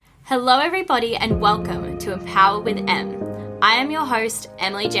Hello everybody and welcome to Empower with Em. I am your host,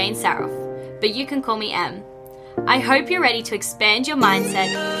 Emily Jane Saroff, but you can call me Em. I hope you're ready to expand your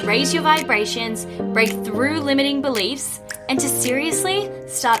mindset, raise your vibrations, break through limiting beliefs, and to seriously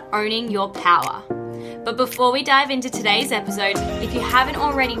start owning your power. But before we dive into today's episode, if you haven't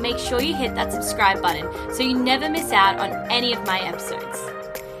already, make sure you hit that subscribe button so you never miss out on any of my episodes.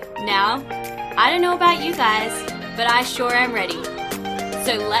 Now, I don't know about you guys, but I sure am ready.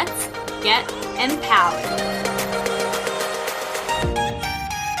 So let's get empowered.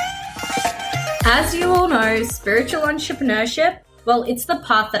 As you all know, spiritual entrepreneurship, well, it's the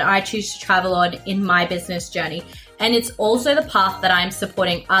path that I choose to travel on in my business journey. And it's also the path that I'm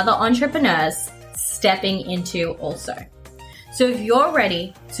supporting other entrepreneurs stepping into also. So if you're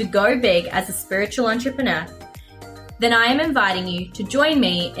ready to go big as a spiritual entrepreneur, then I am inviting you to join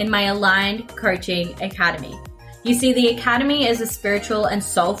me in my Aligned Coaching Academy. You see, the Academy is a spiritual and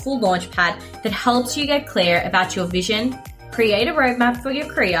soulful launchpad that helps you get clear about your vision, create a roadmap for your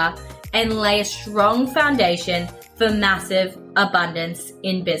career, and lay a strong foundation for massive abundance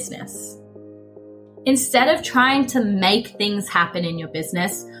in business. Instead of trying to make things happen in your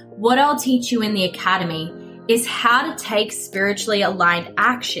business, what I'll teach you in the Academy is how to take spiritually aligned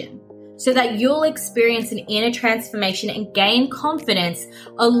action so that you'll experience an inner transformation and gain confidence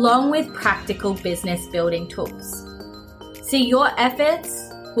along with practical business building tools. See, your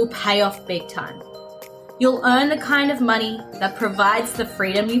efforts will pay off big time. You'll earn the kind of money that provides the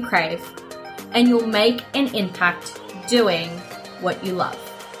freedom you crave, and you'll make an impact doing what you love.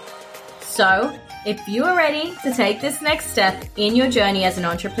 So, if you are ready to take this next step in your journey as an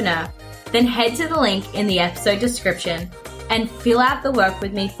entrepreneur, then head to the link in the episode description and fill out the Work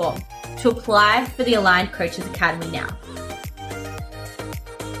With Me form to apply for the Aligned Coaches Academy now.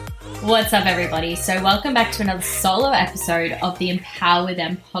 What's up, everybody? So welcome back to another solo episode of the Empower with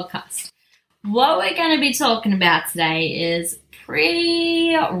Em podcast. What we're going to be talking about today is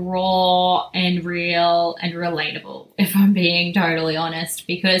pretty raw and real and relatable, if I'm being totally honest,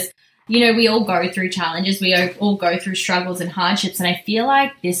 because we all go through challenges, we all go through struggles and hardships, and I feel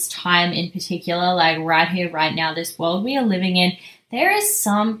like this time in particular, like right here, right now, this world we are living in, there is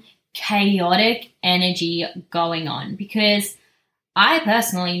some chaotic energy going on, because I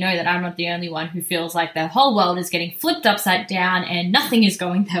personally know that I'm not the only one who feels like the whole world is getting flipped upside down and nothing is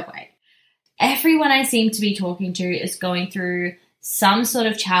going their way. Everyone I seem to be talking to is going through some sort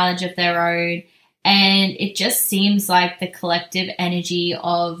of challenge of their own, and it just seems like the collective energy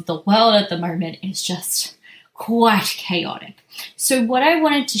of the world at the moment is just quite chaotic. So what I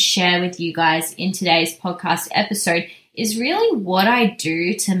wanted to share with you guys in today's podcast episode is really what I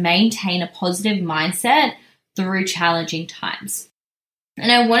do to maintain a positive mindset through challenging times. And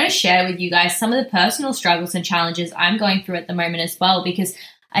I want to share with you guys some of the personal struggles and challenges I'm going through at the moment as well, because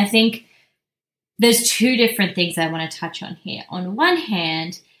I think there's two different things I want to touch on here. On one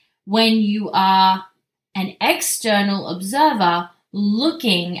hand, when you are an external observer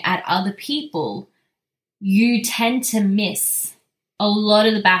looking at other people, you tend to miss a lot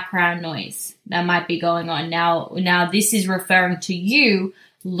of the background noise that might be going on. Now this is referring to you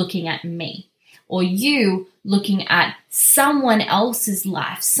looking at me, or you looking at someone else's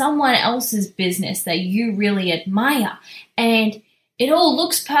life, someone else's business that you really admire. And it all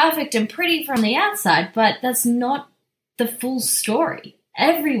looks perfect and pretty from the outside, but that's not the full story.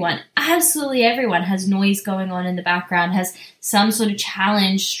 Everyone, absolutely everyone, has noise going on in the background, has some sort of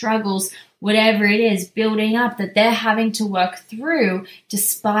challenge, struggles, whatever it is, building up that they're having to work through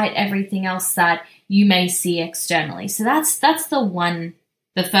despite everything else that you may see externally. So that's the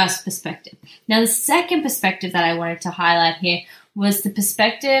first perspective. Now, the second perspective that I wanted to highlight here was the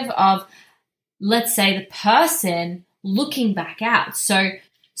perspective of, let's say, the person looking back out. So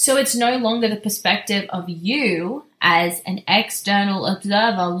it's no longer the perspective of you as an external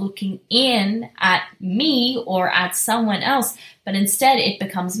observer looking in at me or at someone else, but instead it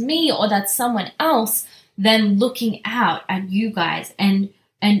becomes me or that someone else then looking out at you guys and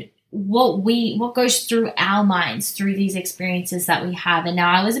what goes through our minds through these experiences that we have. And now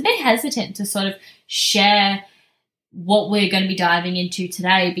I was a bit hesitant to sort of share what we're going to be diving into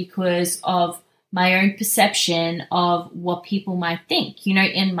today because of my own perception of what people might think.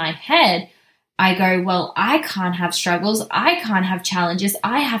 In my head, I go, well, I can't have struggles. I can't have challenges.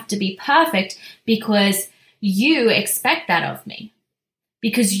 I have to be perfect because you expect that of me.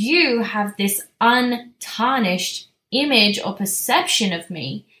 Because you have this untarnished image or perception of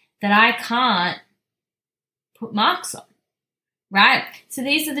me that I can't put marks on. right? So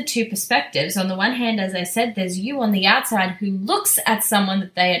these are the two perspectives. On the one hand, as I said, there's you on the outside who looks at someone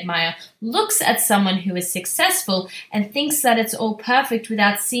that they admire, looks at someone who is successful and thinks that it's all perfect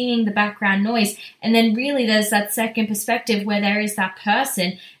without seeing the background noise. And then really there's that second perspective where there is that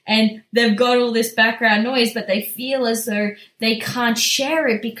person and they've got all this background noise, but they feel as though they can't share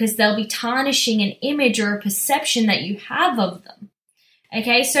it because they'll be tarnishing an image or a perception that you have of them.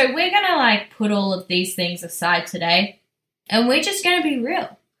 Okay, so we're going to put all of these things aside today. And we're just going to be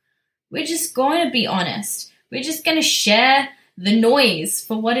real. We're just going to be honest. We're just going to share the noise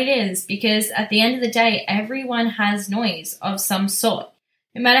for what it is, because at the end of the day, everyone has noise of some sort.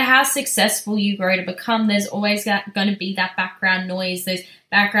 No matter how successful you grow to become, there's always going to be that background noise, those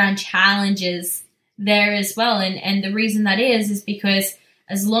background challenges there as well. And the reason that is because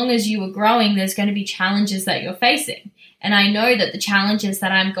as long as you are growing, there's going to be challenges that you're facing. And I know that the challenges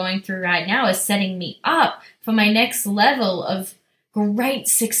that I'm going through right now are setting me up for my next level of great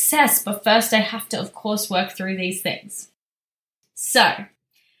success. But first, I have to, of course, work through these things. So,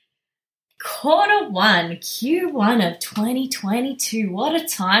 quarter one, Q1 of 2022. What a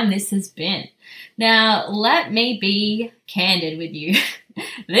time this has been. Now, let me be candid with you.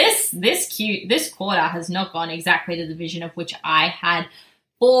 This quarter has not gone exactly to the vision of which I had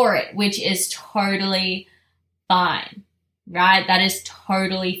for it, which is totally fine. Right? That is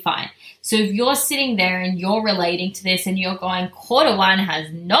totally fine. So if you're sitting there and you're relating to this and you're going, quarter one has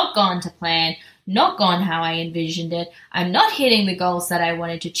not gone to plan, not gone how I envisioned it, I'm not hitting the goals that I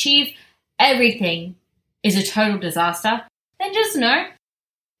wanted to achieve, everything is a total disaster, then just know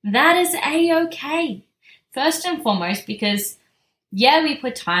that is A-okay. First and foremost, because yeah, we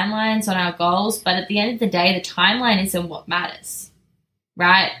put timelines on our goals, but at the end of the day, the timeline isn't what matters,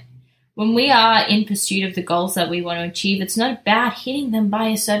 right? When we are in pursuit of the goals that we want to achieve, it's not about hitting them by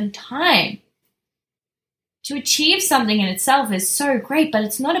a certain time. To achieve something in itself is so great, but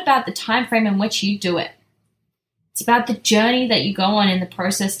it's not about the time frame in which you do it. It's about the journey that you go on in the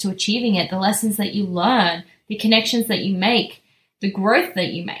process to achieving it, the lessons that you learn, the connections that you make, the growth that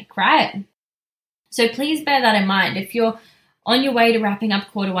you make, right? So please bear that in mind. If you're on your way to wrapping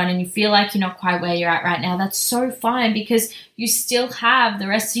up quarter one and you feel like you're not quite where you're at right now, that's so fine, because you still have the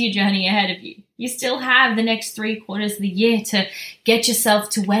rest of your journey ahead of you. You still have the next 3 quarters of the year to get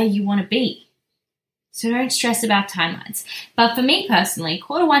yourself to where you want to be. So don't stress about timelines. But for me personally,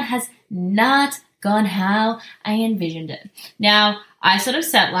 quarter one has not gone how I envisioned it. Now, I set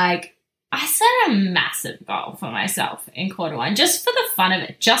a massive goal for myself in quarter one, just for the fun of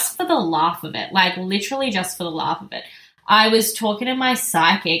it, just for the laugh of it, literally just for the laugh of it. I was talking to my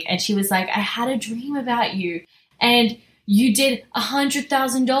psychic and she was like, I had a dream about you and you did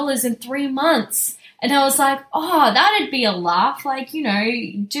 $100,000 in 3 months. And I was like, oh, that'd be a laugh. Do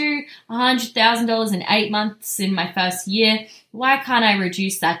 $100,000 in 8 months in my first year. Why can't I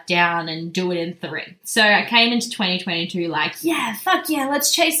reduce that down and do it in 3? So I came into 2022 fuck yeah,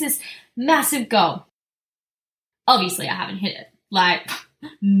 let's chase this massive goal. Obviously, I haven't hit it.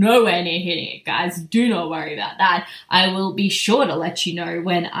 Nowhere near hitting it, guys. Do not worry about that. I will be sure to let you know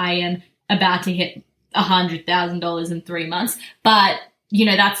when I am about to hit $100,000 in 3 months. But,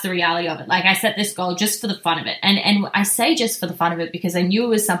 that's the reality of it. I set this goal just for the fun of it. And I say just for the fun of it because I knew it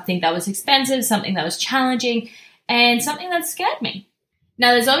was something that was expensive, something that was challenging, and something that scared me.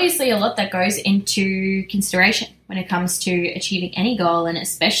 Now, there's obviously a lot that goes into consideration when it comes to achieving any goal, and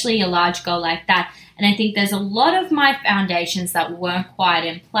especially a large goal like that. And I think there's a lot of my foundations that weren't quite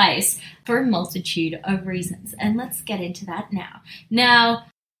in place for a multitude of reasons. And let's get into that now. Now,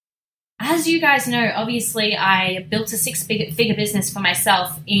 as you guys know, obviously I built a 6-figure business for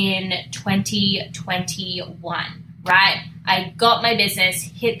myself in 2021, right? I got my business,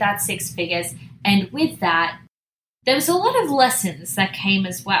 hit that 6 figures, and with that, there was a lot of lessons that came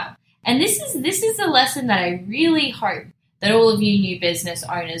as well. And this is a lesson that I really hope that all of you new business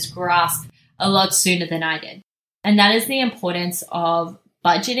owners grasp a lot sooner than I did. And that is the importance of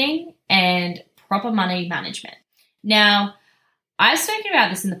budgeting and proper money management. Now, I've spoken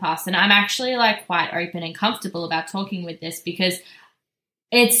about this in the past, and I'm actually quite open and comfortable about talking with this because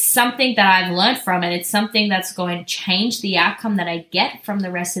it's something that I've learned from, and it's something that's going to change the outcome that I get from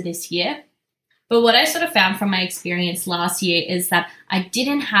the rest of this year. But what I sort of found from my experience last year is that I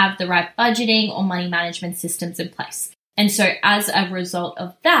didn't have the right budgeting or money management systems in place. And so as a result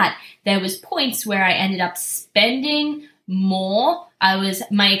of that, there was points where I ended up spending more.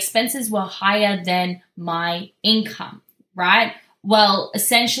 My expenses were higher than my income, right? Well,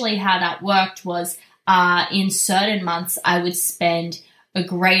 essentially how that worked was in certain months, I would spend a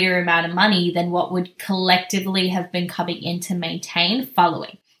greater amount of money than what would collectively have been coming in to maintain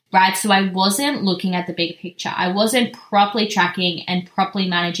following. right? So I wasn't looking at the big picture. I wasn't properly tracking and properly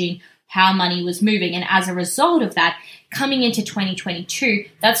managing how money was moving. And as a result of that, coming into 2022,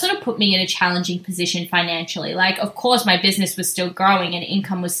 that sort of put me in a challenging position financially. Like, of course, my business was still growing and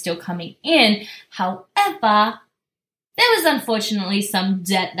income was still coming in. However, there was unfortunately some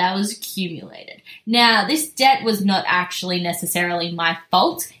debt that was accumulated. Now, this debt was not actually necessarily my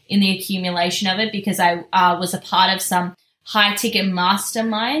fault in the accumulation of it, because I was a part of some high-ticket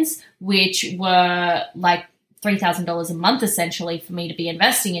masterminds, which were like $3,000 a month essentially for me to be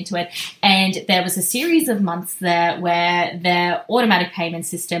investing into it. And there was a series of months there where their automatic payment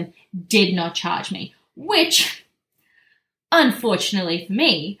system did not charge me, which unfortunately for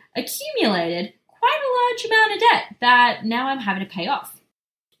me accumulated quite a large amount of debt that now I'm having to pay off.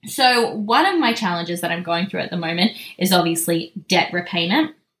 So one of my challenges that I'm going through at the moment is obviously debt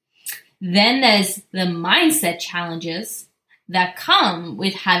repayment. Then there's the mindset challenges that come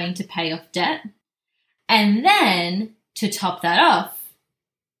with having to pay off debt. And then to top that off,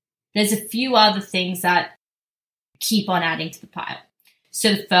 there's a few other things that keep on adding to the pile.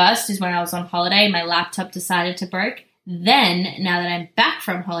 So the first is when I was on holiday, my laptop decided to break. Then, now that I'm back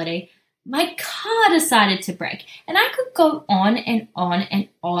from holiday, my car decided to break. And I could go on and on and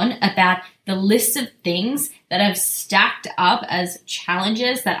on about the list of things that have stacked up as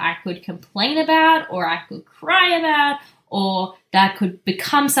challenges that I could complain about, or I could cry about, or that could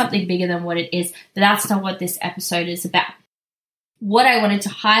become something bigger than what it is. But that's not what this episode is about. What I wanted to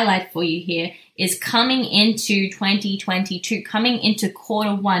highlight for you here is coming into 2022, coming into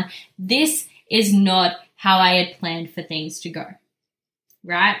quarter one, this is not how I had planned for things to go,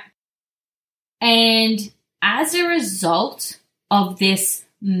 right? And as a result of this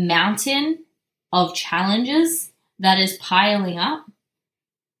mountain of challenges that is piling up,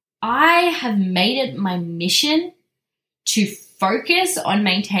 I have made it my mission to focus on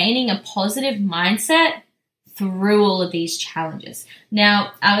maintaining a positive mindset through all of these challenges.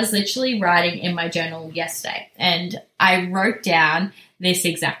 Now, I was literally writing in my journal yesterday, and I wrote down this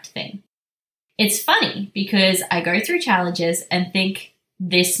exact thing. It's funny because I go through challenges and think,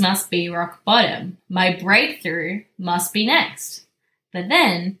 this must be rock bottom. My breakthrough must be next. But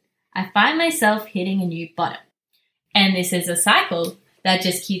then I find myself hitting a new bottom. And this is a cycle that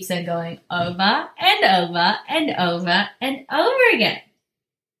just keeps on going over and over and over and over again.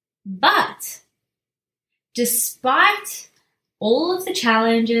 But despite all of the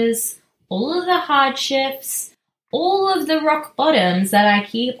challenges, all of the hardships, all of the rock bottoms that I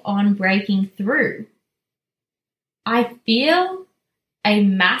keep on breaking through, I feel a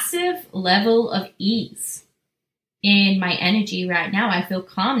massive level of ease in my energy right now. I feel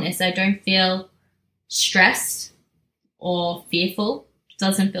calmness. I don't feel stressed or fearful. It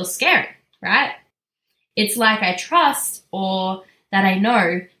doesn't feel scary, right? It's like I trust, or that I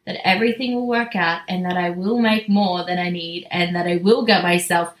know that everything will work out and that I will make more than I need, and that I will get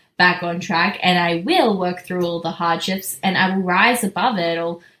myself back on track, and I will work through all the hardships, and I will rise above it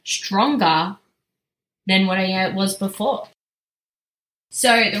all stronger than what I was before.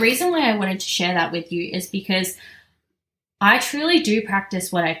 So the reason why I wanted to share that with you is because I truly do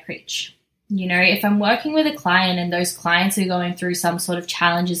practice what I preach. You know, if I'm working with a client and those clients are going through some sort of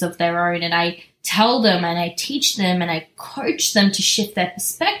challenges of their own, and I tell them and I teach them and I coach them to shift their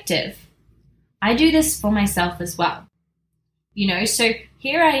perspective, I do this for myself as well. You know, so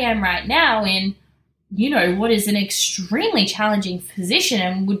here I am right now in, you know, what is an extremely challenging position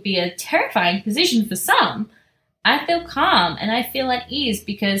and would be a terrifying position for some. I feel calm and I feel at ease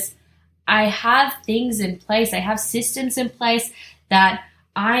because I have things in place. I have systems in place that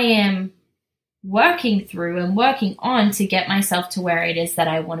I am working through and working on to get myself to where it is that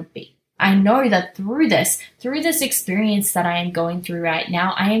I want to be. I know that through this experience that I am going through right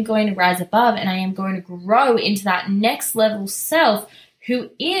now, I am going to rise above and I am going to grow into that next level self who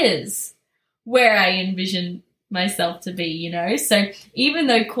is where I envision myself to be, you know? So even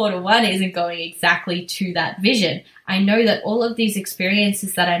though quarter one isn't going exactly to that vision, I know that all of these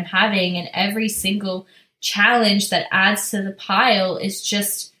experiences that I'm having and every single challenge that adds to the pile is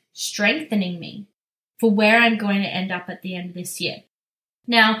just strengthening me for where I'm going to end up at the end of this year.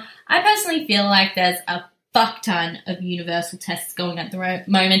 Now, I personally feel like there's a fuck ton of universal tests going at the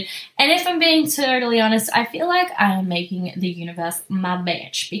moment. And if I'm being totally honest, I feel like I am making the universe my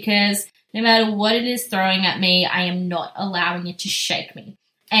bitch, because no matter what it is throwing at me, I am not allowing it to shake me.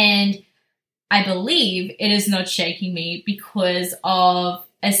 And I believe it is not shaking me because of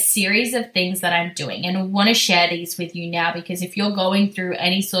a series of things that I'm doing. And I want to share these with you now, because if you're going through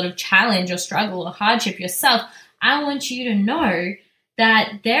any sort of challenge or struggle or hardship yourself, I want you to know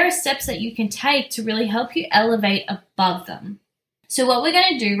that there are steps that you can take to really help you elevate above them. So what we're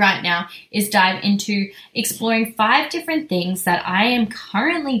going to do right now is dive into exploring 5 different things that I am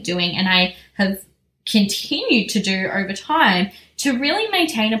currently doing and I have continued to do over time to really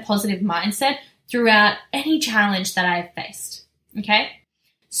maintain a positive mindset throughout any challenge that I've faced. Okay?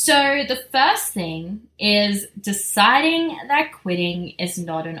 So the first thing is deciding that quitting is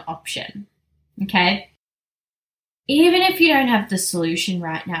not an option. Okay? Even if you don't have the solution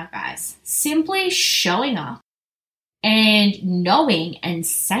right now, guys, simply showing up and knowing and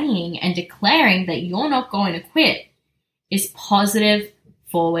saying and declaring that you're not going to quit is positive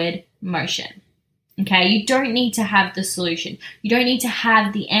forward motion. Okay, you don't need to have the solution. You don't need to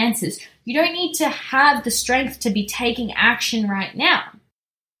have the answers. You don't need to have the strength to be taking action right now.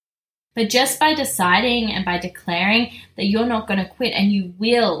 But just by deciding and by declaring that you're not going to quit and you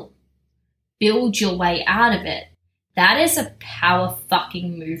will build your way out of it, that is a power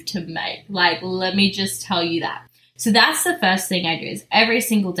fucking move to make. Like, let me just tell you that. So that's the first thing I do is every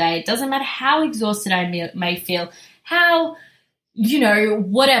single day, it doesn't matter how exhausted I may feel, how,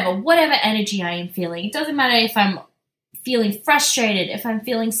 whatever energy I am feeling. It doesn't matter if I'm feeling frustrated, if I'm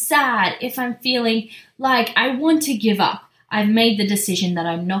feeling sad, if I'm feeling like I want to give up. I've made the decision that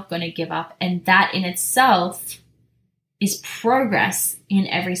I'm not going to give up. And that in itself is progress in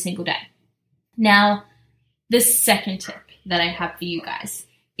every single day. Now, the second tip that I have for you guys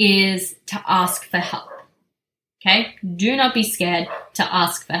is to ask for help. Okay? Do not be scared to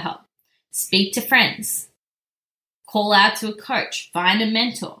ask for help. Speak to friends. Call out to a coach. Find a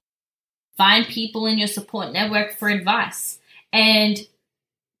mentor. Find people in your support network for advice. And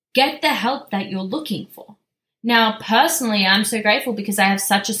get the help that you're looking for. Now, personally, I'm so grateful because I have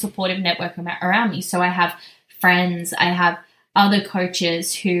such a supportive network around me. So I have friends. I have other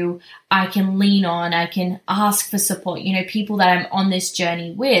coaches who I can lean on. I can ask for support. People that I'm on this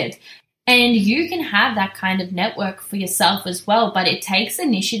journey with. And you can have that kind of network for yourself as well, but it takes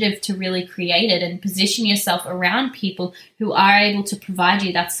initiative to really create it and position yourself around people who are able to provide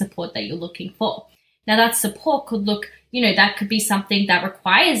you that support that you're looking for. Now, that support could look, that could be something that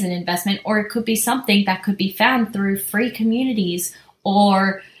requires an investment, or it could be something that could be found through free communities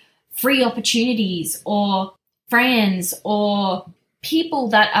or free opportunities or friends or people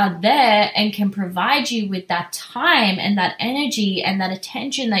that are there and can provide you with that time and that energy and that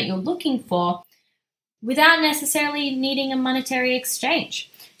attention that you're looking for without necessarily needing a monetary exchange.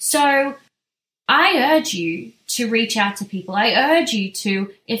 So I urge you to reach out to people. I urge you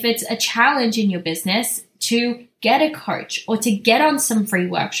to, if it's a challenge in your business, to get a coach or to get on some free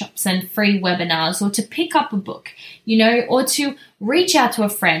workshops and free webinars or to pick up a book, or to reach out to a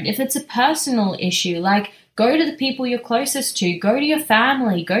friend. If it's a personal issue, like go to the people you're closest to, go to your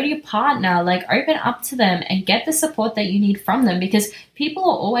family, go to your partner, like open up to them and get the support that you need from them because people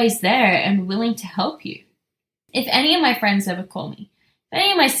are always there and willing to help you. If any of my friends ever call me, if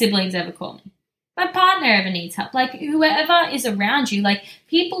any of my siblings ever call me, my partner ever needs help, like whoever is around you, like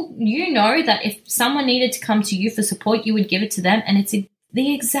people, that if someone needed to come to you for support, you would give it to them. And it's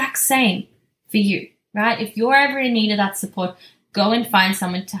the exact same for you, right? If you're ever in need of that support, go and find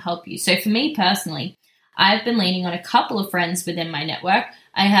someone to help you. So for me personally, I've been leaning on a couple of friends within my network.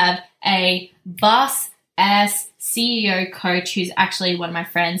 I have a boss-ass CEO coach who's actually one of my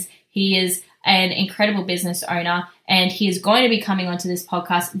friends. He is an incredible business owner, and he is going to be coming onto this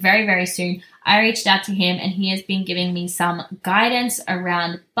podcast very, very soon. I reached out to him, and he has been giving me some guidance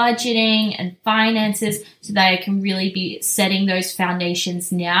around budgeting and finances so that I can really be setting those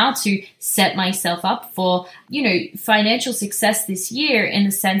foundations now to set myself up for, financial success this year in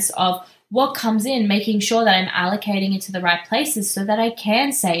the sense of what comes in, making sure that I'm allocating it to the right places so that I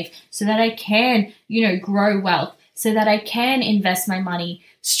can save, so that I can, grow wealth, so that I can invest my money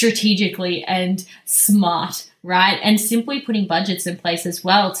strategically and smart, right? And simply putting budgets in place as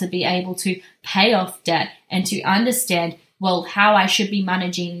well to be able to pay off debt and to understand, how I should be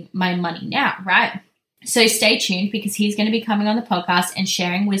managing my money now, right? So stay tuned because he's going to be coming on the podcast and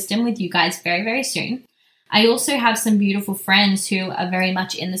sharing wisdom with you guys very, very soon. I also have some beautiful friends who are very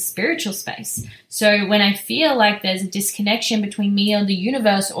much in the spiritual space. So when I feel like there's a disconnection between me and the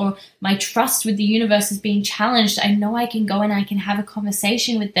universe or my trust with the universe is being challenged, I know I can go and I can have a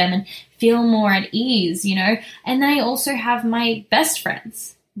conversation with them and feel more at ease, And then I also have my best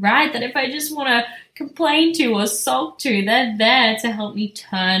friends, right? That if I just want to complain to or sulk to, they're there to help me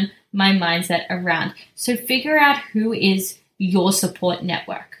turn my mindset around. So figure out who is your support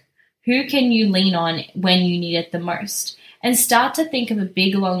network. Who can you lean on when you need it the most? And start to think of a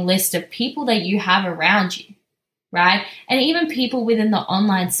big long list of people that you have around you, right? And even people within the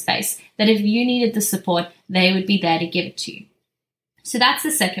online space that if you needed the support, they would be there to give it to you. So that's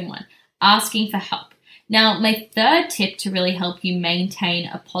the second one, asking for help. Now, my third tip to really help you maintain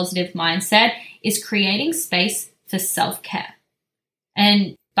a positive mindset is creating space for self-care.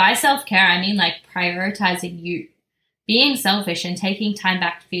 And by self-care, I mean like prioritizing you, being selfish and taking time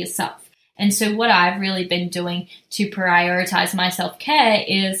back for yourself. And so what I've really been doing to prioritize my self-care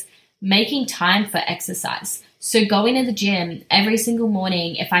is making time for exercise. So going to the gym every single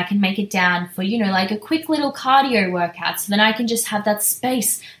morning, if I can make it down for, like a quick little cardio workout, so then I can just have that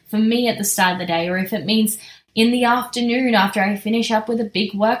space for me at the start of the day. Or if it means in the afternoon after I finish up with a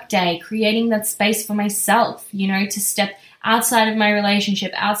big work day, creating that space for myself, to step outside of my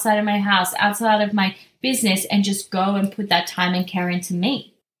relationship, outside of my house, outside of my business, and just go and put that time and care into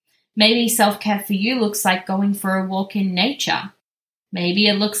me. Maybe self-care for you looks like going for a walk in nature. Maybe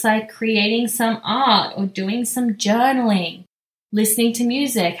it looks like creating some art or doing some journaling, listening to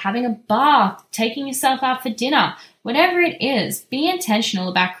music, having a bath, taking yourself out for dinner. Whatever it is, be intentional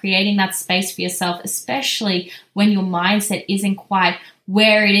about creating that space for yourself, especially when your mindset isn't quite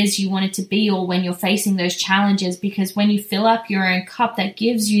where it is you want it to be, or when you're facing those challenges, because when you fill up your own cup, that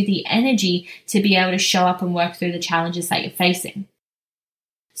gives you the energy to be able to show up and work through the challenges that you're facing.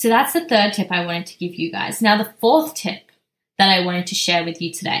 So that's the third tip I wanted to give you guys. Now, the fourth tip that I wanted to share with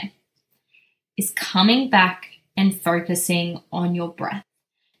you today is coming back and focusing on your breath.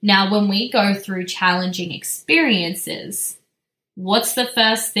 Now, when we go through challenging experiences, what's the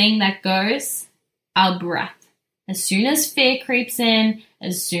first thing that goes? Our breath. As soon as fear creeps in,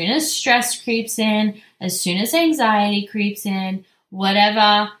 as soon as stress creeps in, as soon as anxiety creeps in,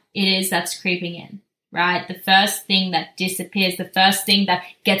 whatever it is that's creeping in, right? The first thing that disappears, the first thing that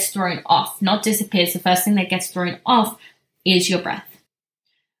gets thrown off, not disappears, the first thing that gets thrown off is your breath.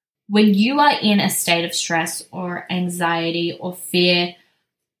 When you are in a state of stress or anxiety or fear,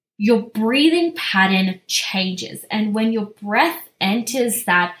 your breathing pattern changes. And when your breath enters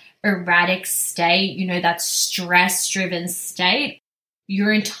that erratic state, that stress-driven state,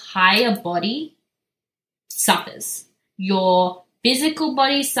 your entire body suffers. Your physical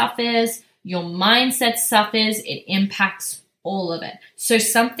body suffers, your mindset suffers, it impacts all of it. So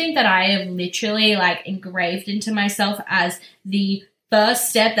something that I have literally engraved into myself as the first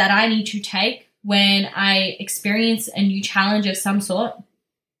step that I need to take when I experience a new challenge of some sort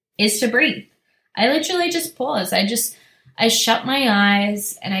is to breathe. I literally just pause. I shut my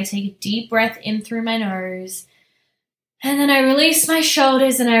eyes and I take a deep breath in through my nose, and then I release my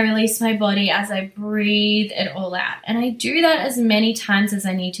shoulders and I release my body as I breathe it all out. And I do that as many times as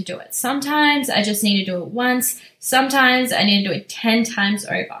I need to do it. Sometimes I just need to do it once. Sometimes I need to do it 10 times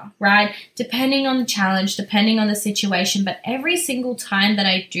over, right? Depending on the challenge, depending on the situation. But every single time that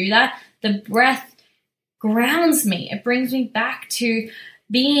I do that, the breath grounds me. It brings me back to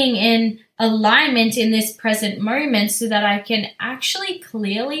being in alignment in this present moment so that I can actually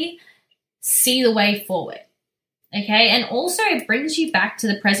clearly see the way forward. Okay, and also it brings you back to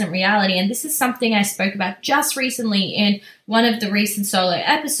the present reality. And this is something I spoke about just recently in one of the recent solo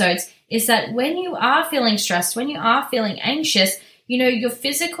episodes, is that when you are feeling stressed, when you are feeling anxious, your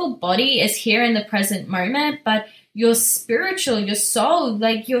physical body is here in the present moment, but your spiritual, your soul,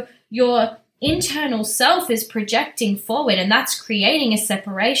 your internal self is projecting forward, and that's creating a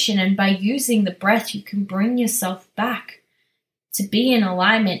separation. And by using the breath, you can bring yourself back to be in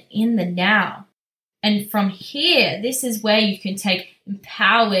alignment in the now. And from here, this is where you can take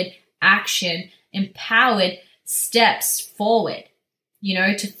empowered action, empowered steps forward,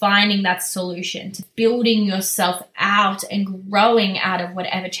 to finding that solution, to building yourself out and growing out of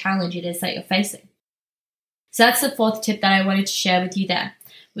whatever challenge it is that you're facing. So that's the fourth tip that I wanted to share with you there,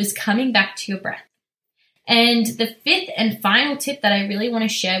 was coming back to your breath. And the fifth and final tip that I really want to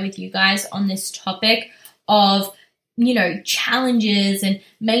share with you guys on this topic of challenges and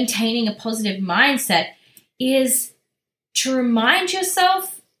maintaining a positive mindset is to remind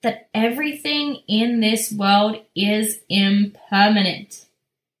yourself that everything in this world is impermanent.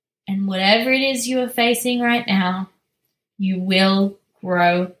 And whatever it is you are facing right now, you will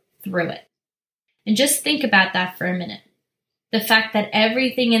grow through it. And just think about that for a minute. The fact that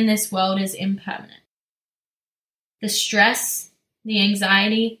everything in this world is impermanent. The stress, the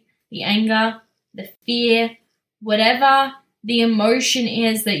anxiety, the anger, the fear, whatever the emotion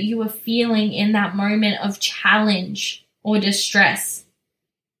is that you are feeling in that moment of challenge or distress,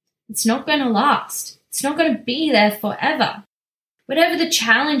 it's not going to last. It's not going to be there forever. Whatever the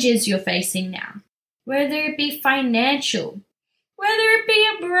challenge is you're facing now, whether it be financial, whether it be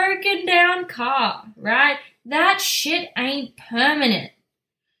a broken down car, right? That shit ain't permanent.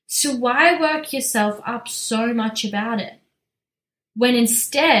 So why work yourself up so much about it when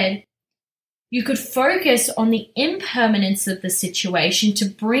instead you could focus on the impermanence of the situation to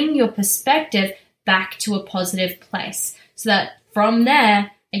bring your perspective back to a positive place so that from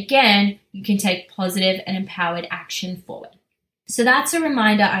there, again, you can take positive and empowered action forward. So that's a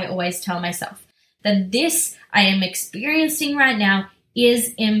reminder I always tell myself that this I am experiencing right now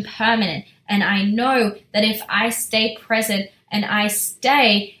is impermanent. And I know that if I stay present and I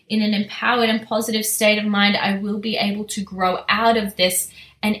stay in an empowered and positive state of mind, I will be able to grow out of this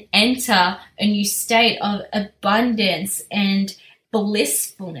and enter a new state of abundance and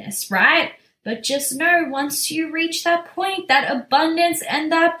blissfulness, right? But just know, once you reach that point, that abundance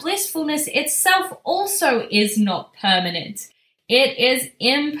and that blissfulness itself also is not permanent. It is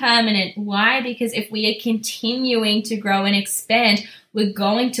impermanent. Why? Because if we are continuing to grow and expand, we're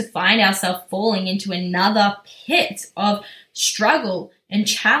going to find ourselves falling into another pit of struggle and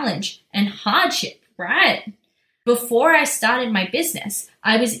challenge and hardship, right? Before I started my business,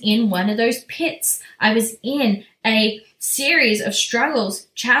 I was in one of those pits. I was in a series of struggles,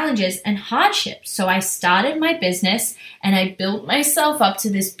 challenges, and hardships. So I started my business and I built myself up to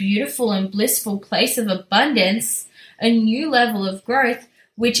this beautiful and blissful place of abundance, a new level of growth,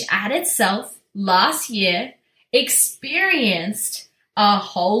 which at itself last year experienced a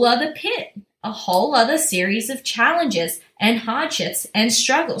whole other pit, a whole other series of challenges and hardships and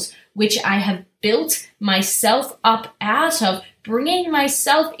struggles, which I have built myself up out of, bringing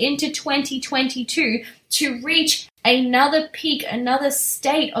myself into 2022 to reach another peak, another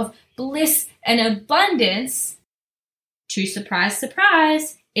state of bliss and abundance to, surprise,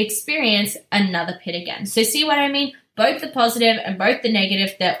 surprise, experience another pit again. So see what I mean? Both the positive and both the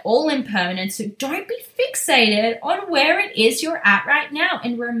negative, they're all impermanent. So don't be fixated on where it is you're at right now,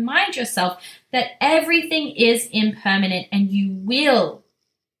 and remind yourself that everything is impermanent and you will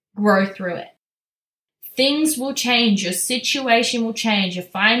grow through it. Things will change, your situation will change, your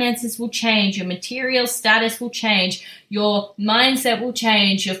finances will change, your material status will change, your mindset will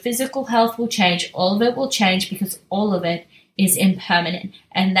change, your physical health will change. All of it will change because all of it is impermanent.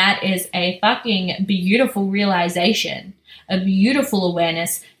 And that is a fucking beautiful realization, a beautiful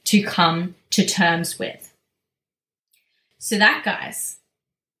awareness to come to terms with. So that, guys,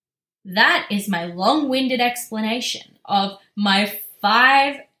 that is my long-winded explanation of my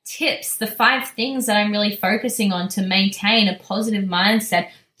 5 tips, the 5 things that I'm really focusing on to maintain a positive mindset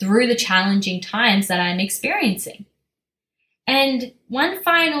through the challenging times that I'm experiencing. And one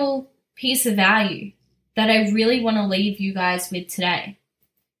final piece of value that I really want to leave you guys with today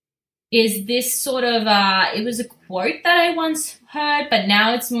is this sort of, it was a quote that I once heard, but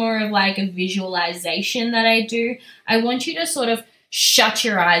now it's more of like a visualization that I do. I want you to sort of shut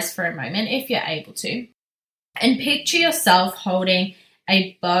your eyes for a moment, if you're able to, and picture yourself holding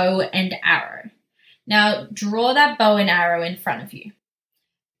a bow and arrow. Now, draw that bow and arrow in front of you.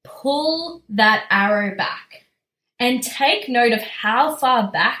 Pull that arrow back and take note of how far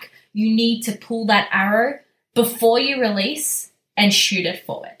back you need to pull that arrow before you release and shoot it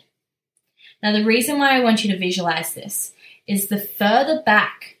forward. Now, the reason why I want you to visualize this is the further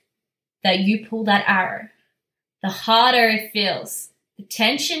back that you pull that arrow, the harder it feels. The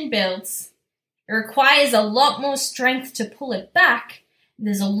tension builds. It requires a lot more strength to pull it back.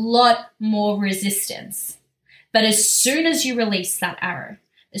 There's a lot more resistance. But as soon as you release that arrow,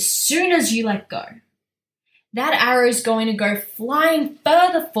 as soon as you let go, that arrow is going to go flying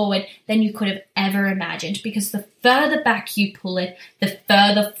further forward than you could have ever imagined, because the further back you pull it, the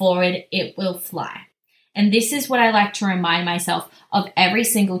further forward it will fly. And this is what I like to remind myself of every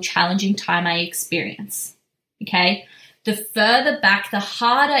single challenging time I experience. Okay? The further back, the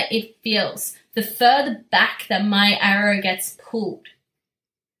harder it feels, the further back that my arrow gets pulled,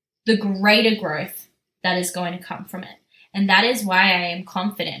 the greater growth that is going to come from it. And that is why I am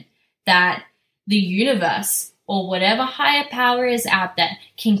confident that the universe, or whatever higher power is out there,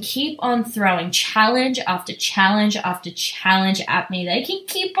 can keep on throwing challenge after challenge after challenge at me. They can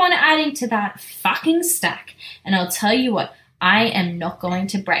keep on adding to that fucking stack. And I'll tell you what, I am not going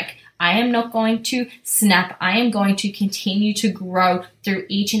to break. I am not going to snap. I am going to continue to grow through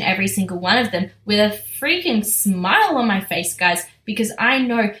each and every single one of them with a freaking smile on my face, guys, because I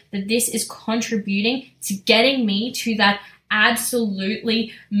know that this is contributing to getting me to that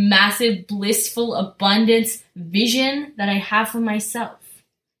absolutely massive, blissful abundance vision that I have for myself.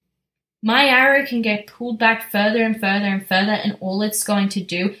 My arrow can get pulled back further and further and further, and all it's going to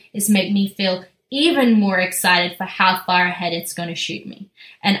do is make me feel even more excited for how far ahead it's going to shoot me.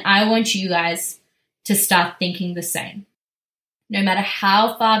 And I want you guys to start thinking the same. No matter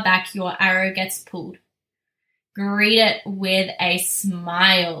how far back your arrow gets pulled, greet it with a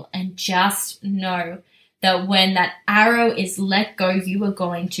smile and just know that when that arrow is let go, you are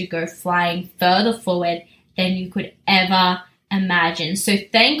going to go flying further forward than you could ever, imagine. So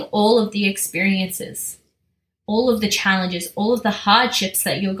thank all of the experiences, all of the challenges, all of the hardships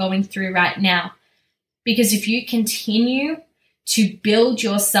that you're going through right now. Because if you continue to build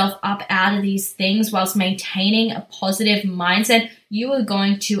yourself up out of these things whilst maintaining a positive mindset, you are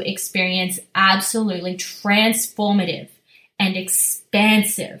going to experience absolutely transformative and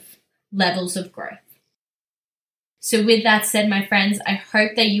expansive levels of growth. So with that said, my friends, I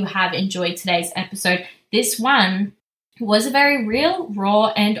hope that you have enjoyed today's episode. This one was a very real, raw,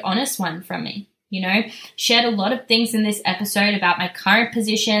 and honest one from me. Shared a lot of things in this episode about my current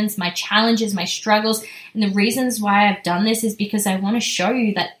positions, my challenges, my struggles. And the reasons why I've done this is because I want to show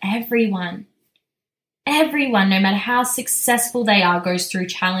you that everyone, no matter how successful they are, goes through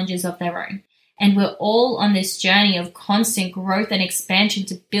challenges of their own. And we're all on this journey of constant growth and expansion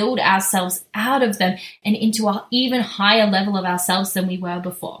to build ourselves out of them and into an even higher level of ourselves than we were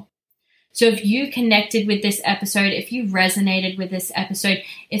before. So if you connected with this episode, if you resonated with this episode,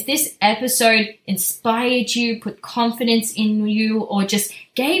 if this episode inspired you, put confidence in you, or just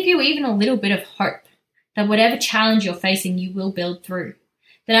gave you even a little bit of hope that whatever challenge you're facing, you will build through,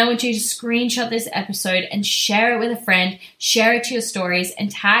 then I want you to screenshot this episode and share it with a friend, share it to your stories, and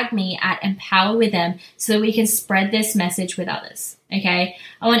tag me at Empower With Them so that we can spread this message with others. Okay?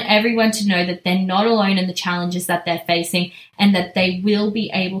 I want everyone to know that they're not alone in the challenges that they're facing and that they will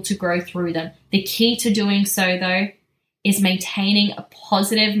be able to grow through them. The key to doing so, though, is maintaining a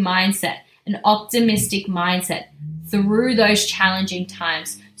positive mindset, an optimistic mindset through those challenging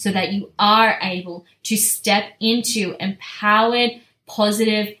times so that you are able to step into empowered,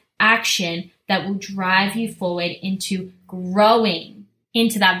 positive action that will drive you forward into growing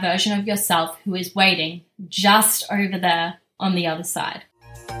into that version of yourself who is waiting just over there on the other side.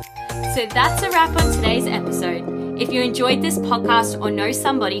 So that's a wrap on today's episode. If you enjoyed this podcast or know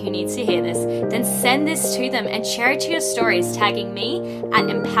somebody who needs to hear this, then send this to them and share it to your stories, tagging me at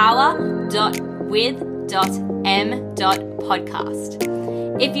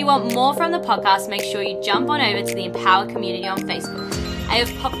empower.with.m.podcast. If you want more from the podcast, make sure you jump on over to the Empower community on Facebook. I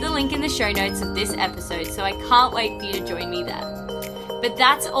have popped the link in the show notes of this episode, so I can't wait for you to join me there. But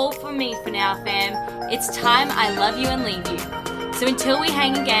that's all for me for now, fam. It's time I love you and leave you. So until we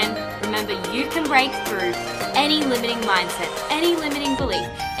hang again, remember you can break through any limiting mindset, any limiting belief,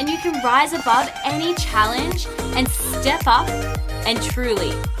 and you can rise above any challenge and step up and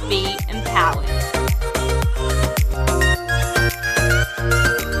truly be empowered.